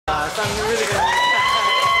I'm really good.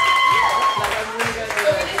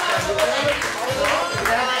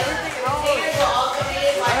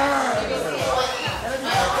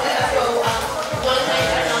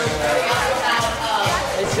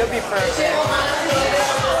 It should be perfect.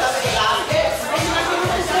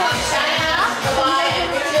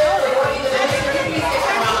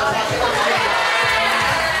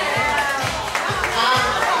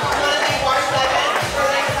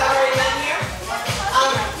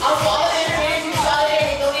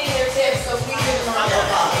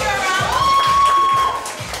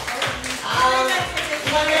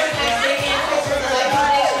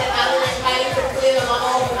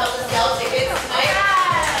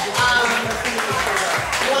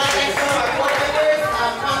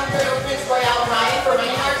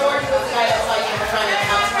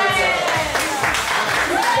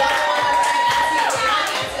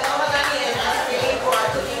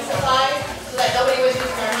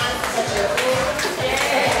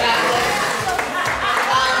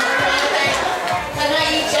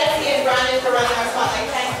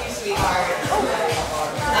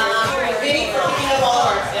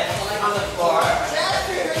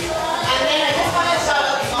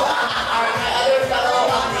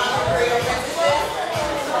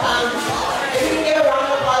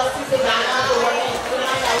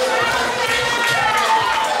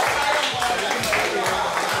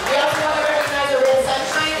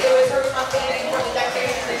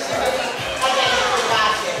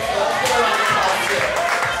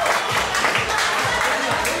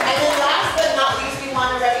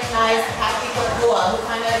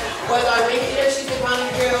 Was our ring leader. She's been running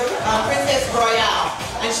through Princess Royale,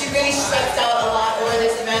 and she really stressed out a lot over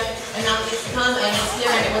this event, and now it's come and it's here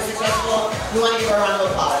and it was successful. We want to give her a round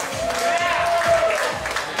of applause.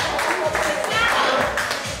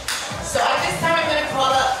 So at this time, I'm going to call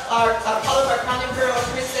up our Crown Imperial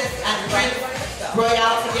Princess and Prince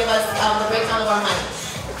Royale to give us the breakdown of our money.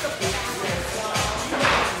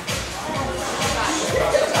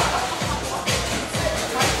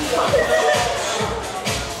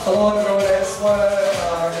 Hello everyone, I just want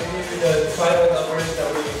to give you the final numbers that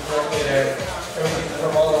we collected and everything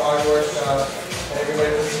from all the hard work and everybody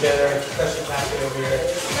put together, especially Kathy over here.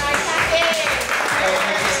 This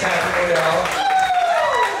is Kathy now.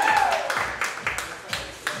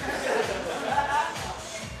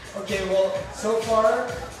 Okay, well, so far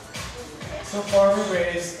we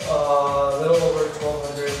raised a little over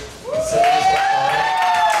 $1,270.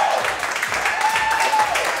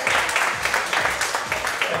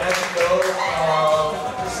 As you know,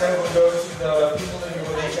 50% will go to the people living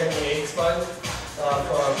with HIV/AIDS fund from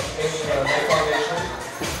my foundation,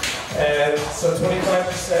 and so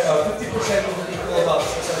 50% will equal about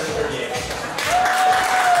 638.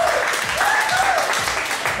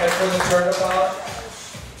 And for the turnabout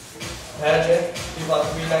pageant, be about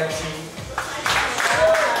 319.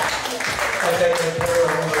 And then the prayer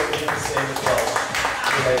room will be the same as well,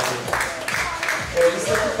 319. I'd just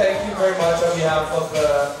like to thank you very much on behalf of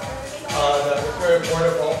the Imperial Board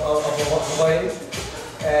of Hawaii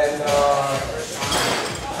and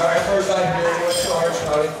our Emperor got here. We went to Orange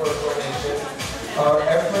County for a coronation. Our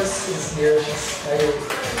Empress is here.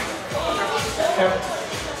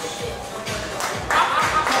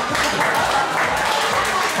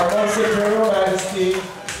 Our Most Imperial Majesty,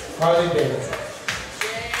 Harley Davidson.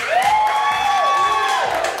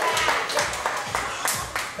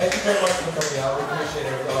 Thank you very much for coming out. We appreciate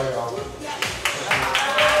it with all your help.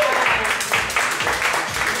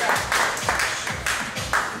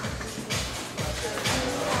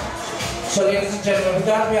 So ladies and gentlemen, we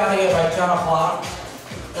gotta be out of here by 10 o'clock.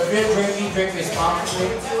 If you're drinking, drink responsibly.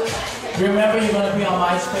 Remember, you're gonna be on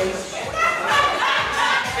MySpace.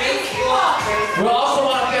 We also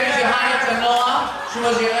want to thank Johanna Tanoa. She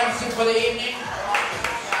was your MC for the evening.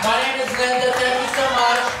 My name is Linda. Thank you so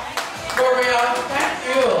much. Thank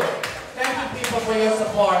you. Thank you people for your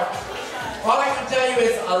support. All I can tell you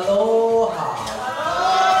is aloha.